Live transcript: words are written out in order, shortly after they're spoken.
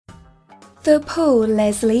The Paul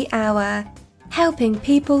Leslie Hour, helping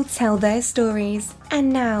people tell their stories.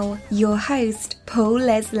 And now, your host, Paul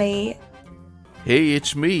Leslie. Hey,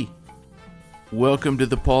 it's me. Welcome to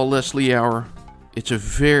the Paul Leslie Hour. It's a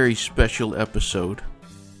very special episode.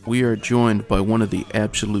 We are joined by one of the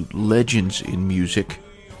absolute legends in music.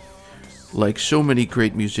 Like so many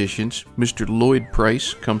great musicians, Mr. Lloyd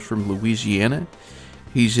Price comes from Louisiana.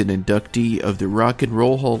 He's an inductee of the Rock and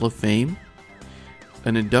Roll Hall of Fame,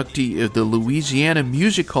 an inductee of the Louisiana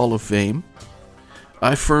Music Hall of Fame.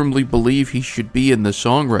 I firmly believe he should be in the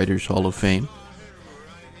Songwriters Hall of Fame.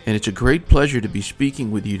 And it's a great pleasure to be speaking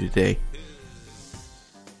with you today.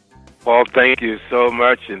 Paul, thank you so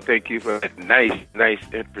much, and thank you for that nice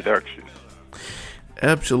introduction.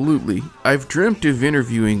 Absolutely. I've dreamt of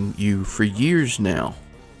interviewing you for years now,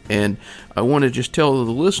 and I want to just tell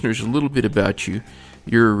the listeners a little bit about you.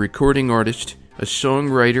 You're a recording artist, a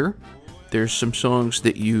songwriter. There's some songs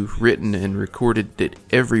that you've written and recorded that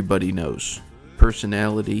everybody knows.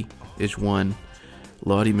 Personality is one,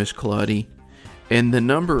 Lottie Miss Claudie, and the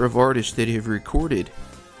number of artists that have recorded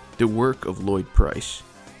the work of Lloyd Price.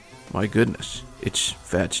 My goodness, it's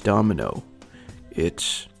Fats Domino,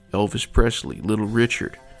 it's Elvis Presley, Little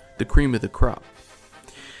Richard, the cream of the crop.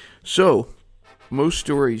 So, most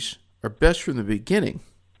stories are best from the beginning.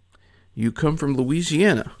 You come from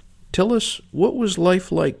Louisiana. Tell us, what was life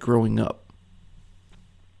like growing up?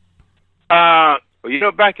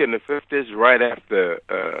 Back in the 50s, right after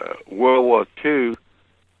World War II,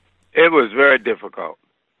 it was very difficult.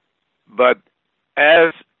 But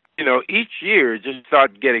as, each year just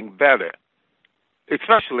started getting better,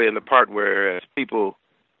 especially in the part where as people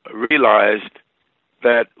realized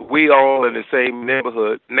that we all in the same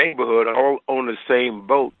neighborhood, all on the same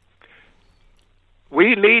boat.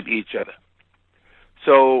 We need each other.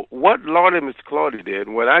 So what Lottie Miss Claudie did,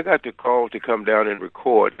 when I got the call to come down and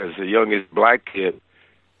record as the youngest black kid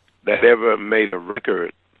that ever made a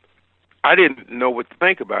record, I didn't know what to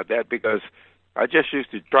think about that because I just used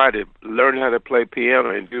to try to learn how to play piano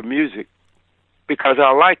and do music because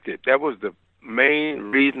I liked it. That was the main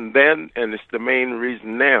reason then, and it's the main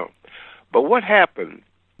reason now. But what happened,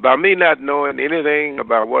 by me not knowing anything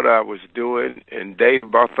about what I was doing, and Dave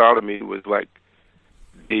Bartholomew was like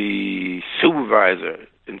the supervisor,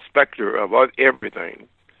 inspector of everything,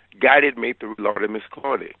 guided me through Lottie Miss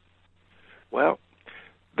Claudie. Well,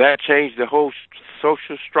 that changed the whole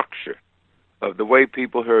social structure of the way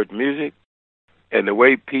people heard music and the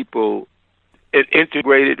way people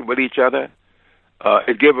integrated with each other.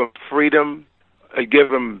 It gave them freedom. It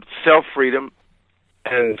gave them self-freedom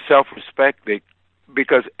and self-respect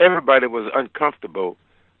because everybody was uncomfortable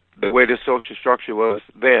the way the social structure was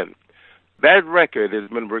then. That record has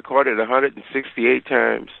been recorded 168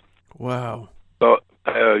 times. Wow. So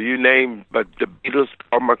you name but the Beatles,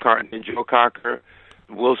 Paul McCartney, Joe Cocker,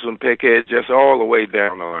 Wilson Pickett, just all the way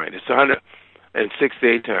down the line. It's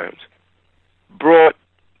 168 times. Brought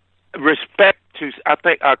respect to, I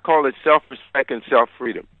think I call it self-respect and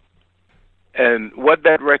self-freedom. And what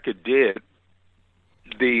that record did,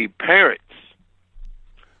 the parents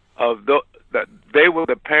of they were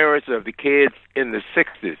the parents of the kids in the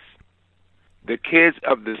 60s. The kids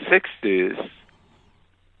of the 60s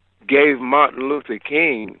gave Martin Luther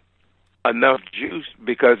King enough juice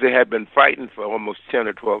because they had been fighting for almost 10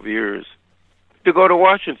 or 12 years to go to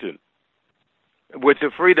Washington with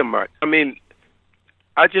the Freedom March. I mean,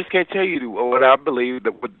 I just can't tell you what I believe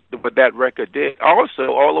that what that record did.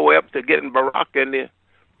 Also, all the way up to getting Barack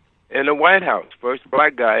in the White House, first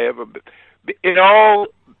black guy ever. It all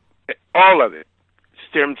of it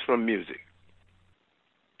stems from music.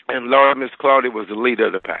 And Lottie Miss Claudie was the leader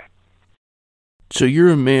of the pack. So you're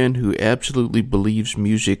a man who absolutely believes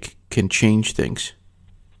music can change things.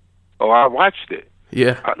 Oh, I watched it.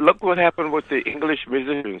 Yeah. Look what happened with the English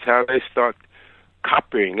musicians, how they start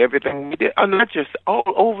copying everything we did. Not just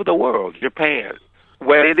all over the world, Japan,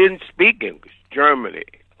 where they didn't speak English, Germany,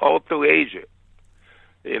 all through Asia,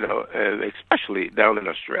 and especially down in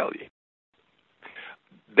Australia.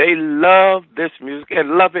 They love this music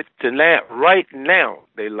and love it to now. Right now,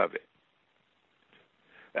 they love it.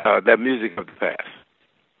 That music of the past.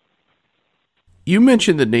 You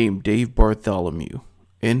mentioned the name Dave Bartholomew,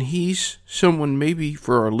 and he's someone maybe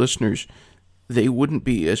for our listeners, they wouldn't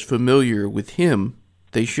be as familiar with him.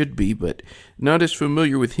 They should be, but not as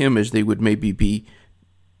familiar with him as they would maybe be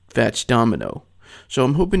Fats Domino. So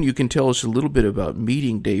I'm hoping you can tell us a little bit about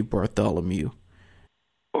meeting Dave Bartholomew.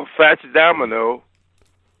 Well, Fats Domino,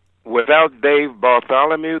 without Dave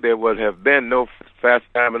Bartholomew, there would have been no Fats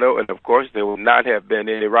Domino, and of course there would not have been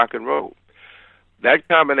any rock and roll. That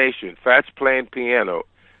combination, Fats playing piano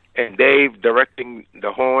and Dave directing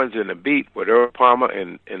the horns and the beat with Earl Palmer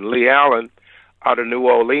and Lee Allen out of New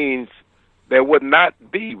Orleans, there would not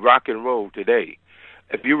be rock and roll today.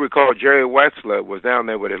 If you recall, Jerry Wexler was down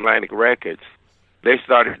there with Atlantic Records. They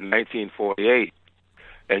started in 1948,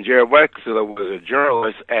 and Jerry Wexler was a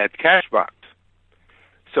journalist at Cashbox.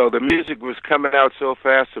 So the music was coming out so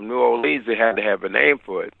fast from New Orleans, they had to have a name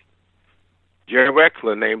for it. Jerry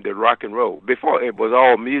Wexler named it rock and roll. Before, it was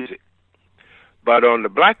all music. But on the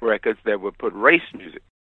black records, they would put race music.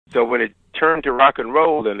 So when it turned to rock and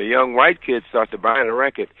roll and the young white kids started buying the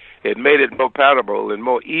record, it made it more palatable and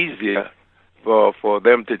more easier for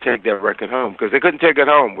them to take that record home, because they couldn't take it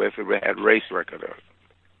home if it had race record on it.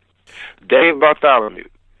 Dave Bartholomew,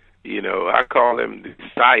 I call him the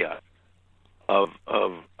sire of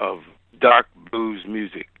dark blues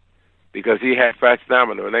music, because he had Fats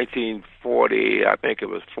Domino in 1940, I think it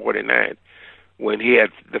was 49, when he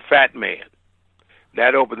had the Fat Man.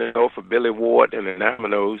 That opened the door for Billy Ward and the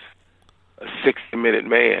Dominoes, a 60-minute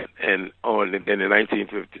man. And in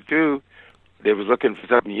 1952, they was looking for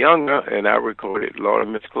something younger, and I recorded Lord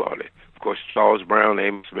and Miss Claudia. Of course, Charles Brown,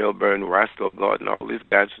 Amos Milburn, Roscoe Gordon, all these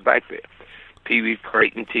guys was back there. Pee Wee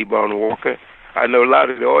Creighton, T-Bone Walker. I know a lot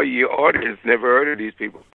of all your audience never heard of these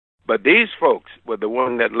people. But these folks were the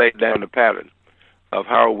one that laid down the pattern of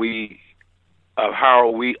how we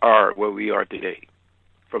are where we are today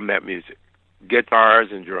from that music. Guitars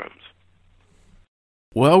and drums.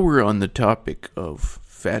 While we're on the topic of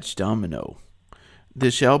Fats Domino,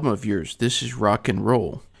 this album of yours, This Is Rock and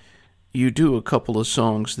Roll, you do a couple of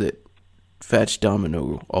songs that Fats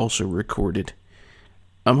Domino also recorded.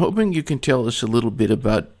 I'm hoping you can tell us a little bit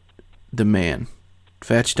about the man,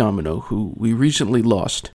 Fats Domino, who we recently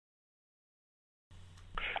lost.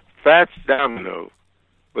 Fats Domino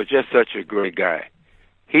was just such a great guy.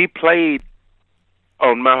 He played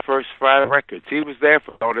on my first 5 records. He was there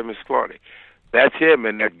for Lord and Miss Claudia. That's him,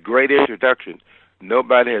 and that great introduction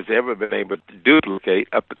nobody has ever been able to duplicate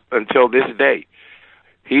up until this day.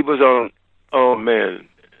 He was on, oh man,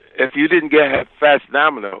 if you didn't get Fats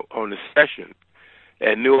Domino on the session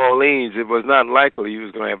at New Orleans, it was not likely he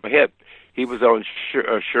was going to have a hit. He was on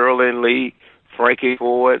Shirley Lee, Frankie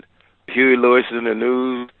Ford, Huey Lewis and the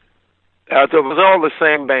News. So it was all the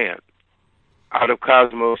same band out of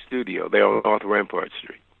Cosmo Studio there on North Rampart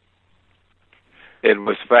Street. It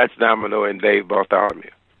was Fats Domino and Dave Bartholomew.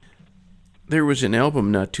 There was an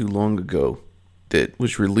album not too long ago that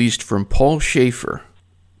was released from Paul Schaefer,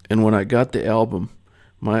 and when I got the album,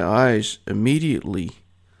 my eyes immediately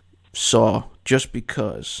saw Just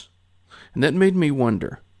Because. And that made me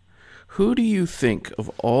wonder, who do you think of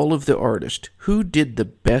all of the artists, who did the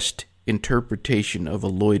best interpretation of a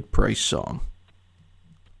Lloyd Price song?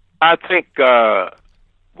 I think, there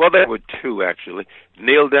were 2, actually.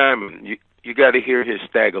 Neil Diamond, you got to hear his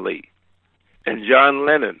Stagger Lee. And John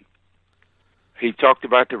Lennon, he talked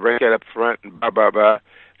about the record up front and blah, blah, blah,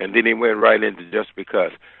 and then he went right into Just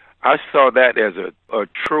Because. I saw that as a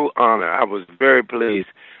true honor. I was very pleased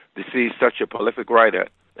to see such a prolific writer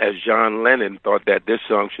as John Lennon thought that this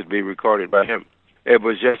song should be recorded by him. It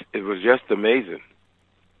was just amazing.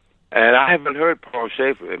 And I haven't heard Paul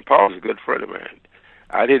Schaefer, and Paul's a good friend of mine.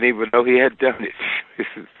 I didn't even know he had done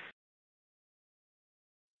it.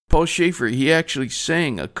 Paul Schaefer, he actually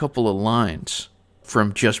sang a couple of lines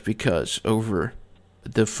from Just Because over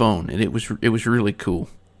the phone, and it was really cool.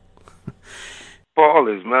 Paul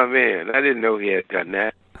is my man. I didn't know he had done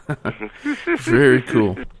that. Very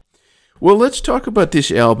cool. Well, let's talk about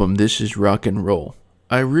this album, This Is Rock and Roll.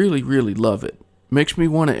 I really, really love it. Makes me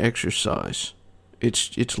want to exercise.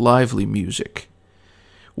 It's lively music.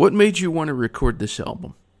 What made you want to record this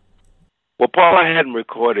album? Well, Paul, I hadn't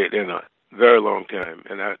recorded in a very long time,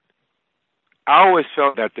 and I always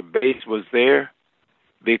felt that the bass was there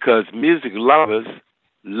because music lovers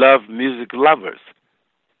love music lovers.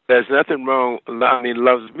 There's nothing wrong,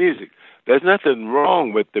 loves music. There's nothing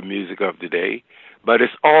wrong with the music of today, but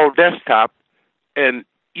it's all desktop, and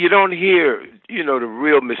you don't hear, the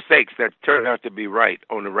real mistakes that turn out to be right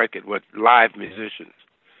on the record with live musicians.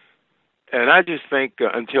 And I just think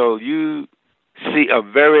until you see a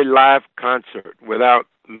very live concert without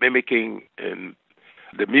mimicking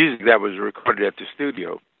the music that was recorded at the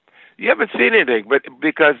studio, you haven't seen anything. But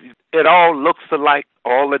because it all looks alike,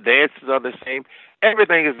 all the dances are the same,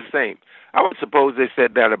 everything is the same. I would suppose they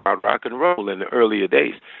said that about rock and roll in the earlier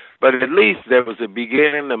days. But at least there was a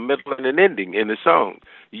beginning, a middle, and an ending in the song.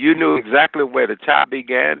 You knew exactly where the top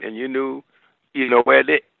began, and you knew, where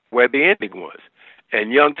the ending was.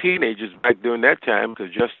 And young teenagers back during that time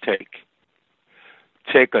could just take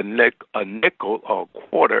a nickel or a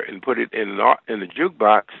quarter and put it in the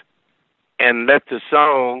jukebox and let the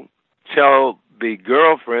song tell the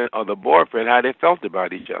girlfriend or the boyfriend how they felt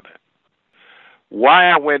about each other. Why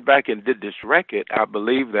I went back and did this record, I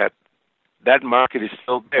believe that that market is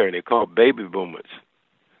still there, and they're called baby boomers.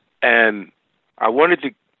 And I wanted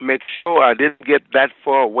to make sure I didn't get that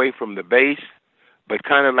far away from the bass, but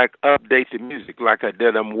kind of like update the music like I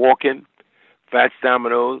did. I'm Walking, Fats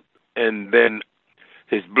Domino, and then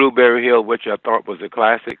his Blueberry Hill, which I thought was a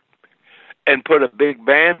classic, and put a big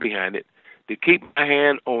band behind it to keep my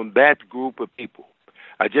hand on that group of people.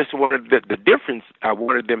 I just wanted the difference I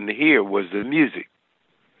wanted them to hear was the music.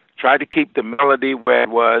 Try to keep the melody where it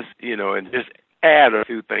was, and just add a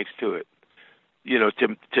few things to it,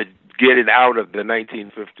 to get it out of the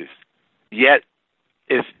 1950s. Yet,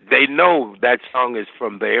 they know that song is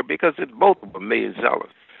from there because it's both of them million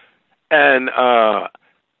sellers. And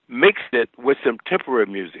mixed it with some temporary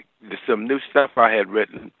music, some new stuff I had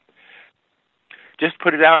written. Just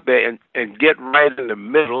put it out there and get right in the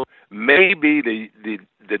middle. Maybe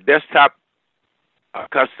the desktop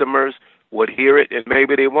customers would hear it, and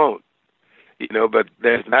maybe they won't. But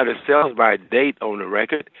there's not a sales-by date on the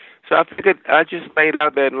record. So I figured I just lay it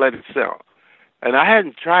out there and let it sell. And I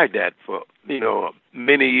hadn't tried that for,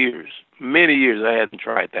 many years. Many years I hadn't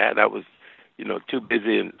tried that. I was, too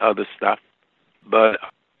busy in other stuff. But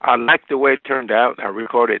I liked the way it turned out. I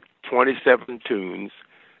recorded 27 tunes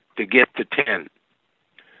to get to 10,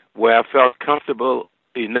 where I felt comfortable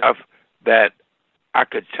enough that I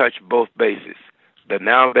could touch both bases, the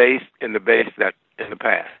now bass and the bass that in the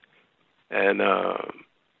past. And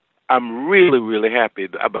I'm really, really happy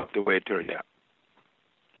about the way it turned out.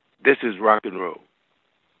 This is rock and roll.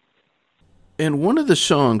 And one of the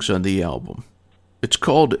songs on the album, it's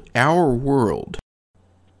called Our World.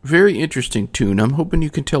 Very interesting tune. I'm hoping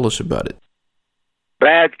you can tell us about it.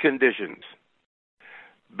 Bad Conditions.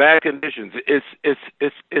 Bad Conditions.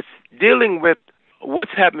 It's dealing with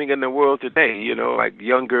what's happening in the world today, like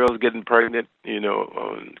young girls getting pregnant,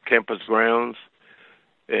 on campus grounds.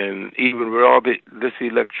 And even with all this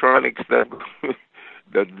electronics that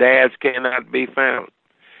the dads cannot be found.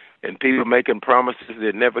 And people making promises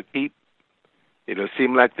they never keep.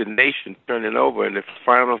 Seem like the nation turning over in its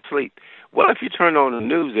final sleep. Well, if you turn on the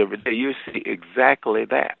news every day, you see exactly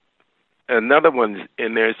that. Another one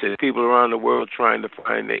in there says people around the world trying to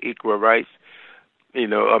find their equal rights.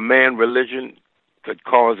 A man religion could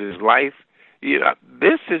cause his life.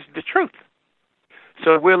 This is the truth.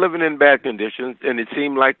 So we're living in bad conditions, and it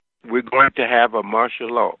seemed like we're going to have a martial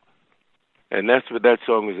law. And that's what that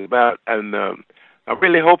song is about. And I'm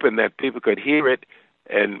really hoping that people could hear it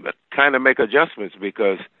and kind of make adjustments,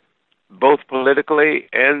 because both politically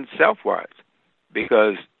and self-wise,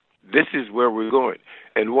 because this is where we're going.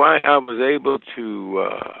 And why I was able to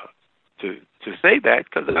say that,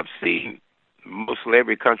 because I've seen mostly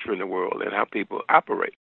every country in the world and how people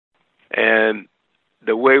operate. And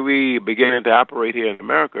the way we beginning to operate here in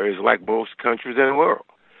America is like most countries in the world,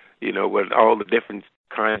 with all the different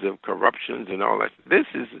kinds of corruptions and all that. This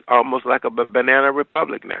is almost like a banana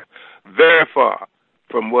republic now, very far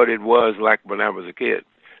from what it was like when I was a kid.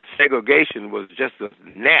 Segregation was just a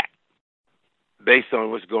gnat based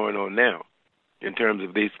on what's going on now in terms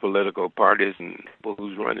of these political parties and people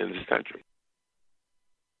who's running this country.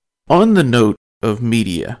 On the note of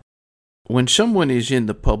media, when someone is in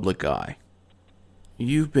the public eye,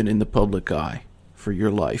 you've been in the public eye for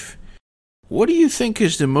your life. What do you think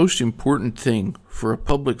is the most important thing for a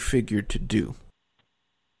public figure to do?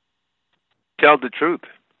 Tell the truth.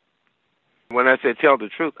 When I say tell the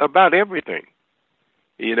truth, about everything.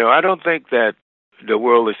 I don't think that the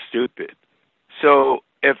world is stupid. So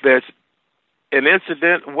if there's an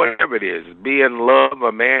incident, whatever it is, be in love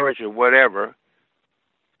or marriage or whatever,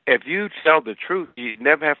 if you tell the truth, you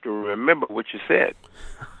never have to remember what you said,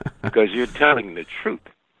 because you're telling the truth.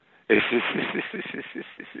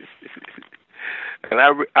 And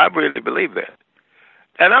I really believe that.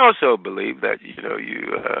 And I also believe that,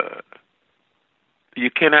 you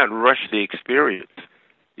cannot rush the experience,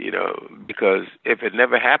 because if it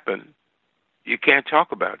never happened, you can't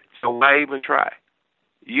talk about it. So why even try?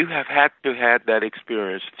 You have had to have that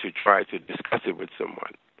experience to try to discuss it with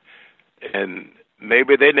someone. And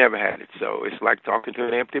maybe they never had it. So it's like talking to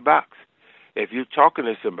an empty box. If you're talking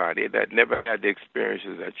to somebody that never had the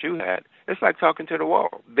experiences that you had, it's like talking to the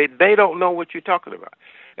wall. They don't know what you're talking about.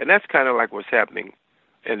 And that's kind of like what's happening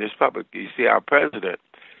in this public. You see, our president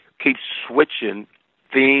keeps switching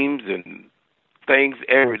themes and things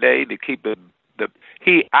every day to keep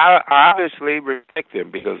I obviously respect him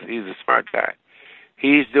because he's a smart guy.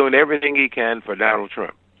 He's doing everything he can for Donald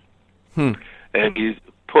Trump. And he's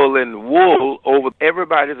pulling wool over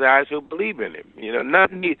everybody's eyes who believe in him.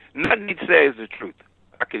 Nothing he says is the truth.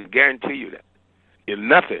 I can guarantee you that.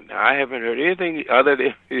 Nothing. I haven't heard anything other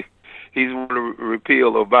than he's want to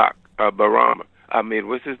repeal Obama. I mean,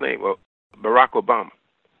 what's his name? Well, Barack Obama.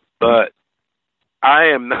 But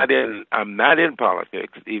I'm not in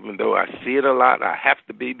politics, even though I see it a lot. I have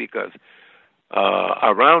to be because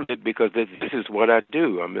around it because this is what I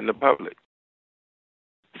do. I'm in the public.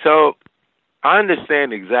 So I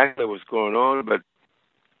understand exactly what's going on, but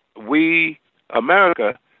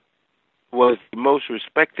America was the most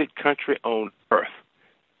respected country on earth.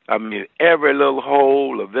 I mean, every little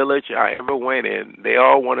hole or village I ever went in, they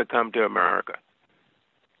all want to come to America.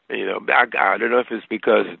 I don't know if it's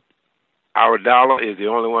because our dollar is the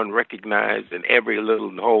only one recognized in every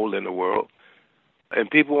little hole in the world, and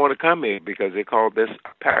people want to come here because they call this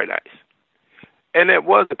a paradise. And it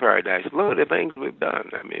was a paradise. Look at the things we've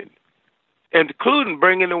done. I mean, including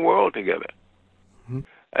bringing the world together. Mm-hmm.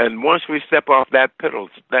 And once we step off that paddle,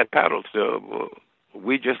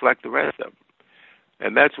 we just like the rest of them.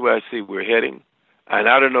 And that's where I see we're heading. And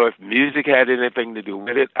I don't know if music had anything to do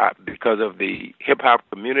with it because of the hip-hop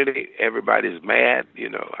community. Everybody's mad,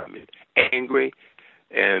 angry.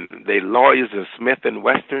 And the lawyers are Smith and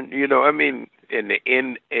Western, in the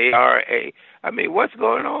NARA. I mean, what's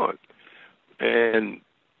going on? And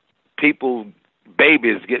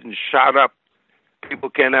babies getting shot up. People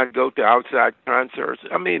cannot go to outside concerts.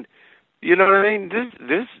 I mean, you know what I mean?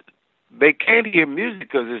 They can't hear music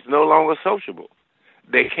because it's no longer sociable.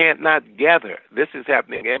 They can't not gather. This is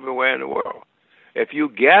happening everywhere in the world. If you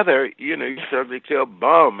gather, you're subject to a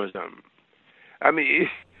bomb or something. I mean,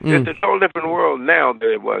 it's a totally different world now than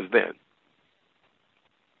it was then.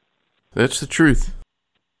 That's the truth.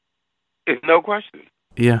 It's no question.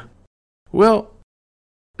 Yeah. Well,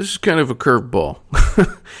 this is kind of a curveball.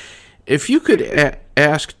 If you could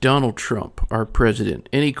ask Donald Trump, our president,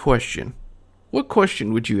 any question, what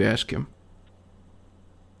question would you ask him?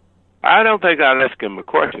 I don't think I'll ask him a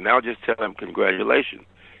question. I'll just tell him congratulations.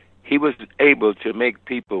 He was able to make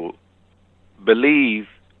people believe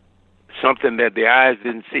something that their eyes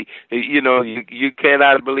didn't see. You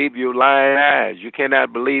cannot believe your lying eyes. You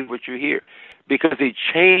cannot believe what you hear because he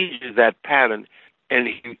changes that pattern and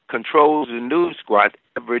he controls the news squad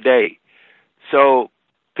every day. So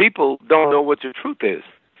people don't know what the truth is.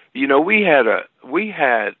 We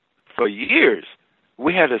had for years,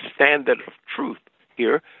 we had a standard of truth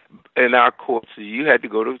here in our courts. You had to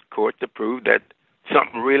go to court to prove that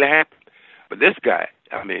something really happened. But this guy,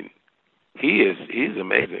 I mean, he's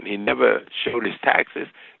amazing. He never showed his taxes,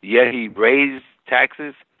 yet he raised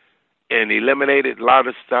taxes and eliminated a lot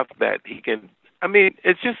of stuff that he can. I mean,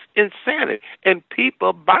 it's just insanity, and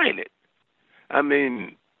people buying it. I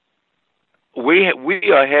mean, we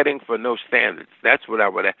are heading for no standards. That's what I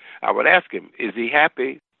would ask him. Is he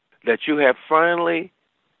happy that you have finally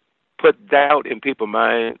put doubt in people's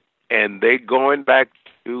mind, and they going back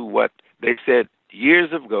to what they said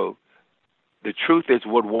years ago? The truth is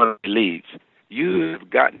what one believes. You have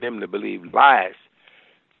gotten them to believe lies.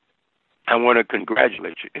 I want to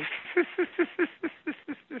congratulate you.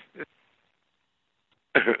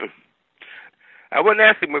 I wouldn't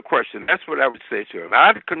ask him a question. That's what I would say to him.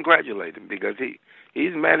 I'd congratulate him because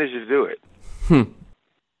he's managed to do it.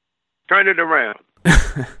 Turn it around.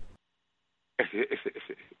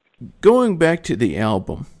 Going back to the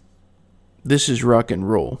album, This Is Rock and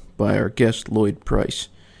Roll by our guest Lloyd Price,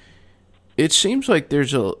 it seems like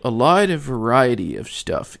there's a lot of variety of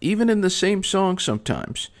stuff, even in the same song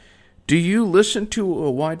sometimes. Do you listen to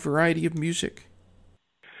a wide variety of music?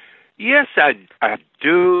 Yes, I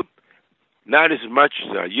do. Not as much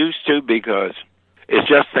as I used to because it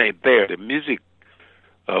just ain't there. The music,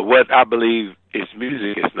 what I believe is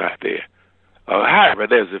music, is not there. However,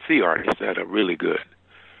 there's a few artists that are really good.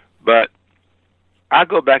 But I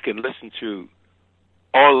go back and listen to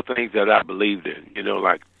all the things that I believed in,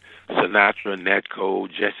 like Sinatra, Nat Cole,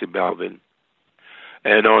 Jesse Belvin,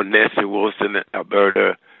 and on Nancy Wilson,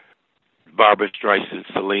 Alberta, Barbara Streisand,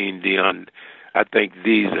 Celine Dion. I think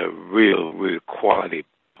these are real quality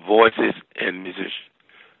voices and musicians.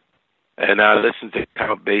 And I listen to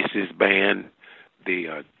Count Basie's band,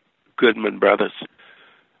 the Goodman Brothers.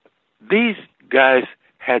 These guys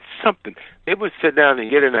had something. They would sit down and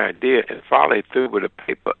get an idea and follow it through with a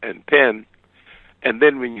paper and pen. And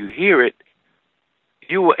then when you hear it,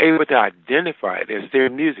 you were able to identify it as their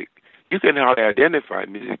music. You can hardly identify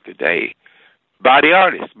music today by the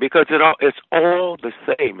artist because it's all the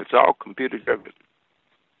same. It's all computer driven.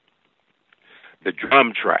 The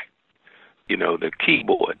drum track, the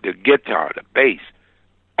keyboard, the guitar, the bass,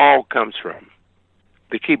 all comes from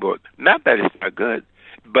the keyboard. Not that it's not good.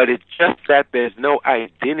 But it's just that there's no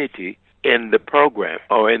identity in the program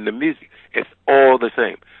or in the music. It's all the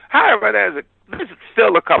same. However, there's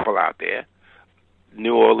still a couple out there.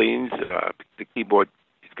 New Orleans, the keyboard,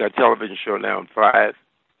 he's got a television show now on 5.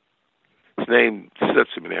 His name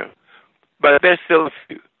slips me now. But there's still a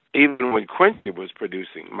few. Even when Quincy was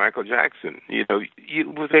producing, Michael Jackson, you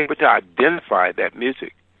was able to identify that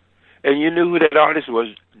music. And you knew who that artist was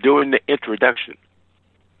during the introduction.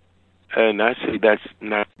 And I see that's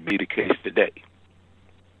not to be the case today.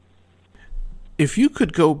 If you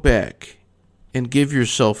could go back and give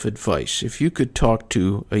yourself advice, if you could talk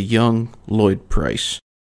to a young Lloyd Price,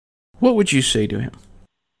 what would you say to him?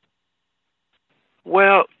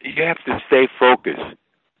 Well, you have to stay focused.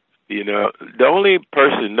 The only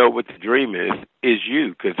person who knows what the dream is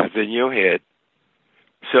you, because it's in your head.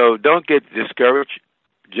 So don't get discouraged.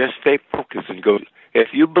 Just stay focused and go.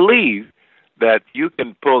 If you believe that you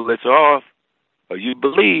can pull this off, or you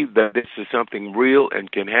believe that this is something real and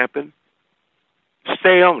can happen,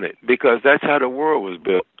 stay on it, because that's how the world was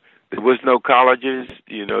built. There was no colleges.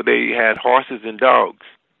 They had horses and dogs,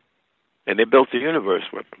 and they built the universe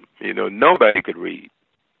with them. Nobody could read.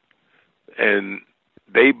 And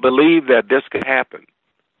they believed that this could happen.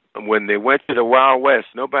 And when they went to the Wild West,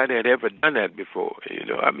 nobody had ever done that before.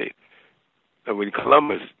 When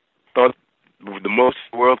Columbus thought, most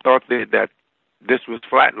of the world thought that this was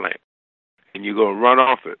flatland, and you're going to run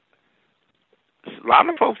off it. A lot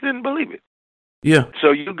of folks didn't believe it. Yeah.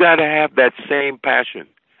 So you got to have that same passion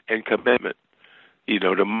and commitment,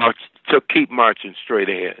 to keep marching straight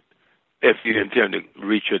ahead if you intend to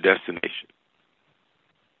reach your destination.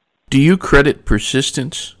 Do you credit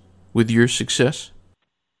persistence with your success?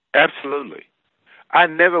 Absolutely. I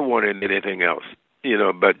never wanted anything else,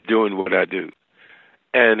 but doing what I do,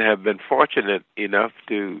 and have been fortunate enough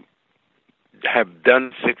to have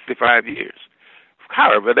done 65 years.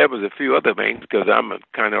 However, there was a few other things, because I'm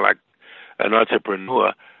kind of like an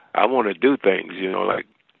entrepreneur. I want to do things, like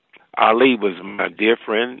Ali was my dear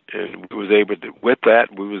friend, and we was able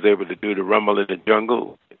to do the Rumble in the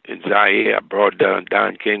Jungle in Zaire. I brought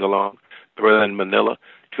Don King along, Thriller in Manila,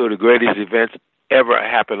 two of the greatest events ever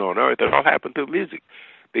happened on earth. It all happened through music,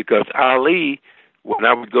 because Ali, when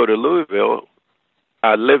I would go to Louisville,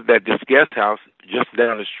 I lived at this guest house just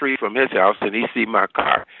down the street from his house, and he'd see my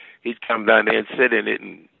car. He'd come down there and sit in it,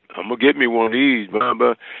 and I'm going to get me one of these, blah,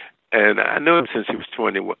 blah. And I knew him since he was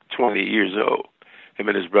 20 years old, him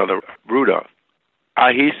and his brother Rudolph.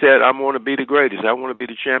 He said, I want to be the greatest. I want to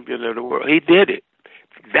be the champion of the world. He did it.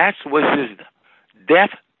 That was his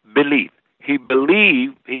death belief. He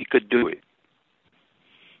believed he could do it.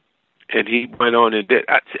 And he went on and did.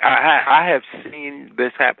 I have seen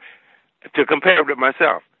this happen, to compare it with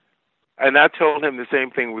myself. And I told him the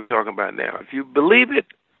same thing we're talking about now. If you believe it,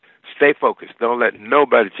 stay focused. Don't let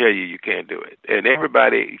nobody tell you can't do it. And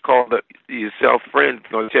everybody, you call yourself friends,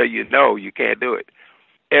 going to tell you, no, you can't do it.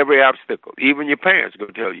 Every obstacle, even your parents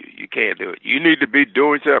going to tell you can't do it. You need to be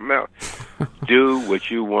doing something else. Do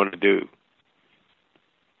what you want to do,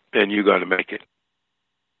 and you're going to make it.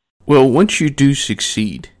 Well, once you do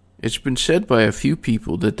succeed, it's been said by a few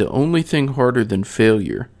people that the only thing harder than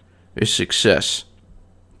failure is success.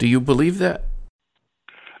 Do you believe that?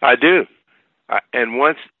 I do. And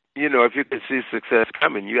once, if you can see success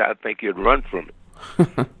coming, I think you'd run from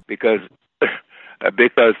it. because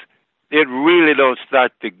it really don't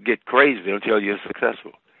start to get crazy until you're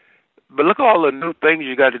successful. But look at all the new things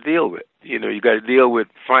you got to deal with. You got to deal with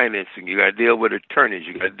financing. You got to deal with attorneys.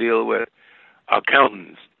 You got to deal with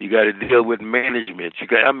accountants. You got to deal with management.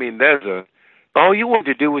 All you want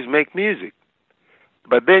to do is make music.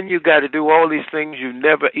 But then you got to do all these things you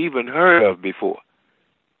never even heard of before.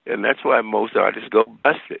 And that's why most artists go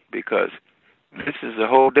busted, because this is a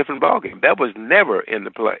whole different ballgame. That was never in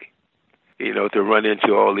the play, to run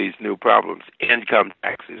into all these new problems, income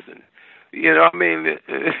taxes, and,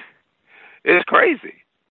 it's crazy.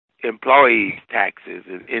 Employee taxes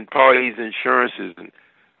and employees' insurances, and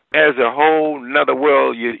there's a whole another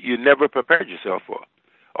world you never prepared yourself for.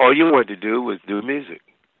 All you wanted to do was do music.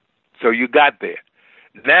 So you got there.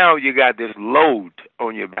 Now you got this load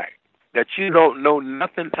on your back that you don't know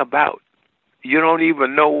nothing about. You don't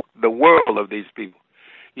even know the world of these people.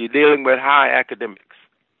 You're dealing with high academics.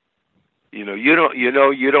 You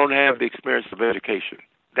don't have the experience of education.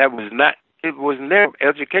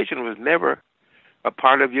 Education was never a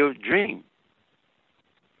part of your dream.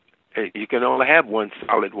 You can only have one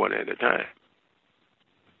solid one at a time.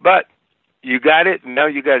 But you got it, and now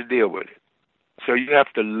you got to deal with it. So you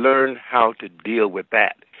have to learn how to deal with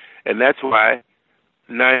that. And that's why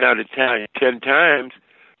 9 out of 10 times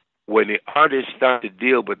when the artist starts to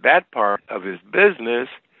deal with that part of his business,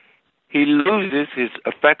 he loses his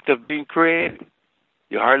effect of being creative.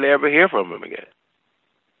 You hardly ever hear from him again.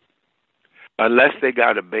 Unless they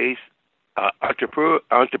got a base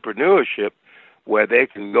entrepreneurship where they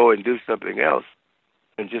can go and do something else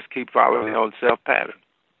and just keep following their own self-pattern.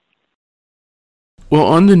 Well,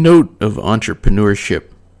 on the note of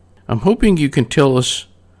entrepreneurship, I'm hoping you can tell us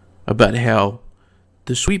about how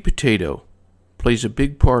the sweet potato plays a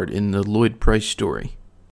big part in the Lloyd Price story.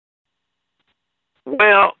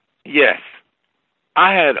 Well, yes.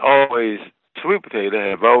 Sweet potato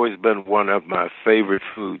have always been one of my favorite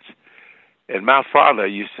foods. And my father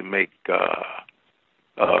used to make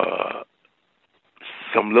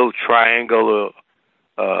some little triangular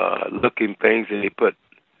looking things, and he put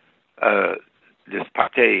this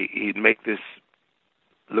pate. He'd make this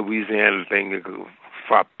Louisiana thing, pate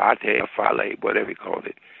or fale, whatever he called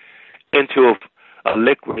it, into a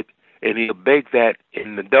liquid, and he'll bake that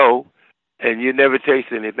in the dough, and you never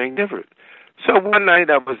taste anything different. So one night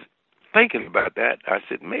I was thinking about that. I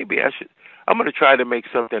said, maybe I'm going to try to make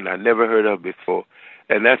something I never heard of before,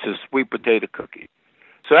 and that's a sweet potato cookie.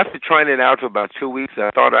 So after trying it out for about 2 weeks,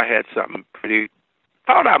 I thought I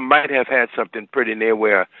might have had something pretty near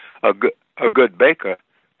where a good baker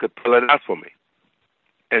could pull it out for me.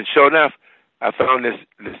 And sure enough, I found this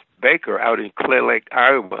baker out in Clear Lake,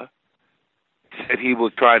 Iowa, said he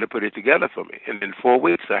would try to put it together for me. And in 4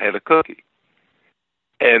 weeks, I had a cookie.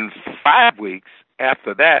 And 5 weeks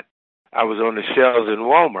after that, I was on the shelves in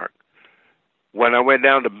Walmart. When I went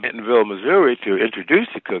down to Bentonville, Missouri to introduce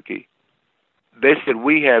the cookie, they said,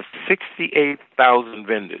 we have 68,000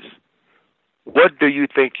 vendors. What do you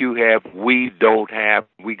think you have we don't have?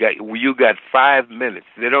 You got 5 minutes.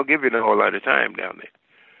 They don't give you a whole lot of time down there.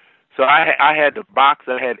 So I had the box.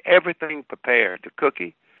 I had everything prepared, the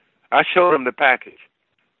cookie. I showed them the package,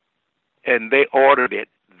 and they ordered it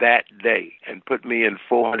that day and put me in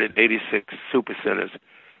 486 supercenters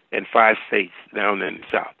in 5 states down in the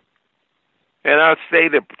South. And I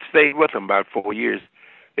stayed with them about 4 years.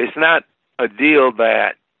 It's not a deal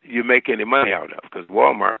that you make any money out of, because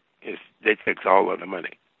Walmart, they take all of the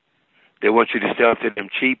money. They want you to sell to them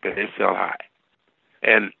cheap, and they sell high.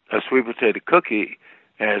 And a sweet potato cookie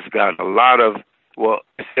has got a lot of,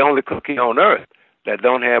 it's the only cookie on earth that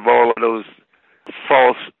don't have all of those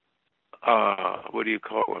false,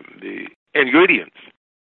 the ingredients.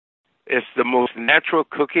 It's the most natural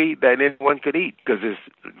cookie that anyone could eat because it's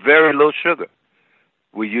very low sugar.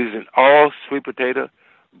 We're using all sweet potato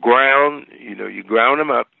ground. You ground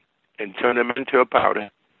them up and turn them into a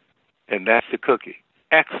powder, and that's the cookie.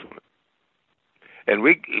 Excellent. And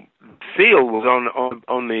seal was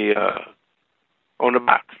on the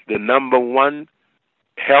box. The number one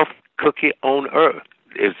health cookie on earth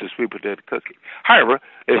is the sweet potato cookie. However,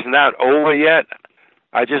 it's not over yet.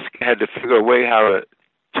 I just had to figure a way how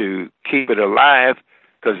to keep it alive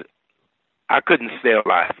because I couldn't stay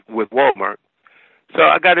alive with Walmart. So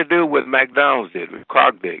I got to do what McDonald's did, what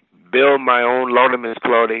Clark did, build my own Lord and Miss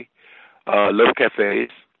Claudie little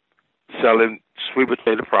cafes selling sweet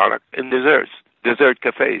potato product and dessert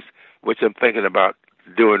cafes, which I'm thinking about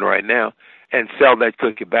doing right now, and sell that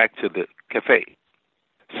cookie back to the cafe.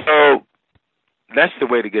 So that's the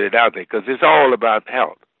way to get it out there because it's all about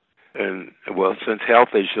health. And, since health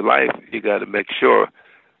is your life, you got to make sure,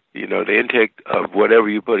 the intake of whatever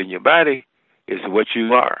you put in your body is what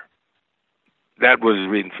you are. That was the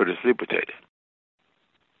reason for the sweet potato.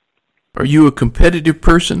 Are you a competitive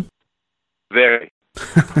person? Very.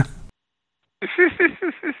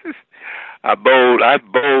 I've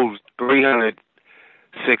bowled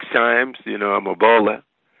 306 times. I'm a bowler.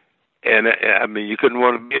 And, you couldn't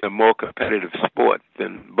want to be in a more competitive sport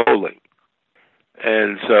than bowling.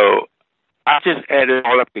 And so I just add it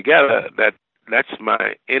all up together. That's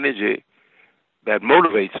my energy that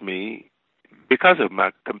motivates me because of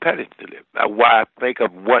my competitiveness. Why I think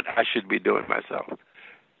of what I should be doing myself.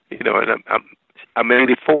 And I'm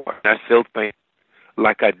 84, and I still think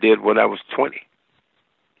like I did when I was 20.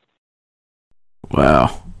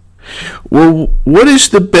 Wow. Well, what is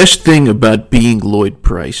the best thing about being Lloyd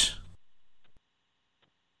Price?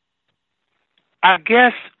 I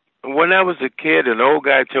guess when I was a kid, an old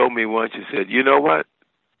guy told me once, he said, you know what?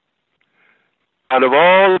 Out of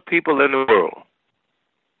all the people in the world,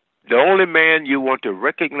 the only man you want to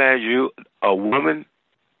recognize you, a woman,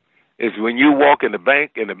 is when you walk in the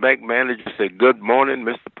bank and the bank manager said, good morning,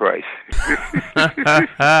 Mr. Price.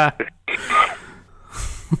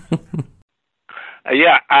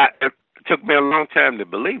 It took me a long time to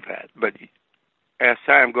believe that. But as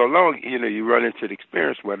time goes along, you run into the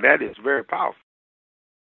experience where that is very powerful.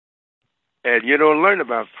 and you don't learn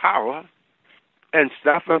about power and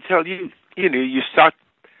stuff until you start,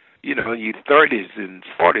 in your 30s and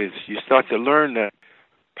 40s, you start to learn that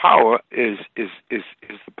power is the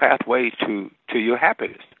pathway to your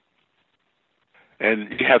happiness.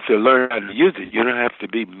 And you have to learn how to use it. You don't have to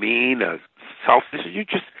be mean or selfish. You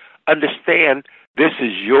just understand this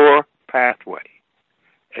is your pathway,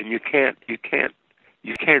 and you can't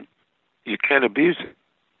abuse it.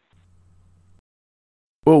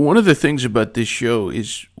 Well, one of the things about this show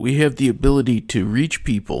is we have the ability to reach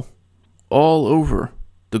people all over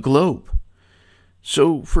the globe.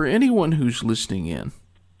 So for anyone who's listening in,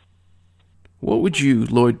 what would you,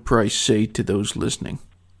 Lloyd Price, say to those listening?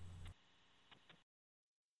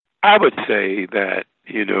 I would say that,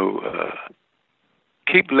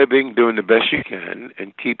 keep living, doing the best you can,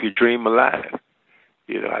 and keep your dream alive.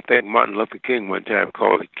 I think Martin Luther King one time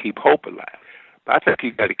called it keep hope alive. But I think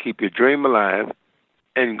you got to keep your dream alive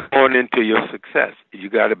and going into your success. You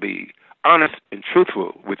got to be honest and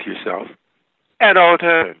truthful with yourself at all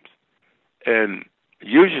times. And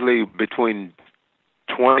usually between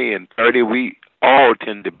 20 and 30, we all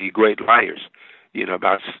tend to be great liars,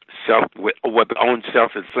 about what the own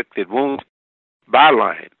self-inflicted wounds by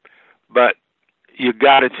lying. But you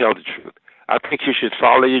got to tell the truth. I think you should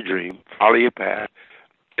follow your dream, follow your path.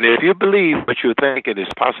 And if you believe what you're thinking is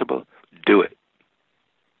possible, do it.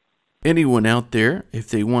 Anyone out there, if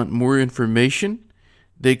they want more information,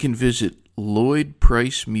 they can visit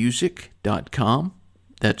LloydPriceMusic.com.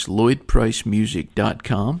 That's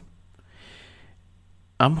LloydPriceMusic.com.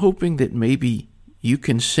 I'm hoping that maybe you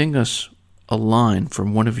can sing us a line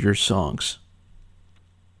from one of your songs.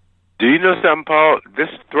 Do you know something, Paul? This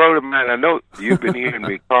throat of mine, I know you've been hearing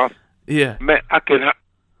me cough. Yeah. Man, I can,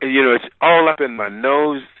 it's all up in my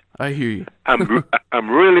nose. I hear you. I'm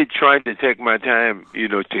really trying to take my time,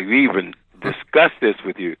 to even discuss this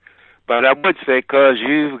with you. But I would say, 'cause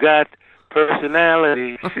you've got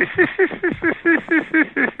personality.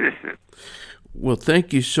 Well,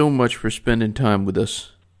 thank you so much for spending time with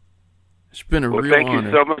us. It's been a real honor. Thank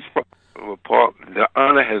you so much, Paul. The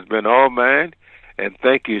honor has been all mine, and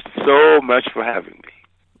thank you so much for having me.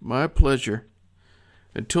 My pleasure.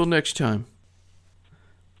 Until next time,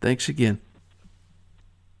 thanks again.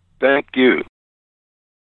 Thank you.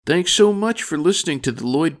 Thanks so much for listening to the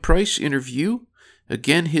Lloyd Price interview.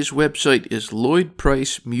 Again, his website is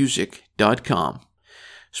LloydPriceMusic.com.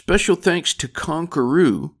 Special thanks to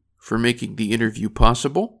Conqueroo for making the interview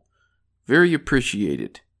possible. Very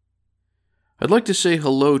appreciated. I'd like to say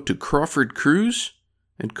hello to Crawford Cruz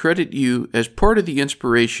and credit you as part of the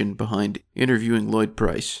inspiration behind interviewing Lloyd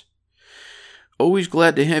Price. Always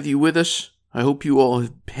glad to have you with us. I hope you all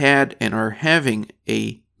have had and are having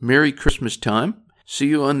a Merry Christmas time. See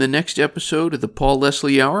you on the next episode of the Paul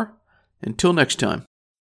Leslie Hour. Until next time.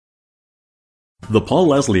 The Paul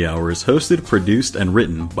Leslie Hour is hosted, produced, and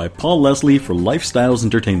written by Paul Leslie for Lifestyles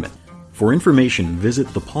Entertainment. For information, visit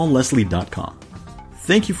thepaulleslie.com.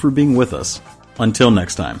 Thank you for being with us. Until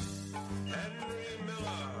next time.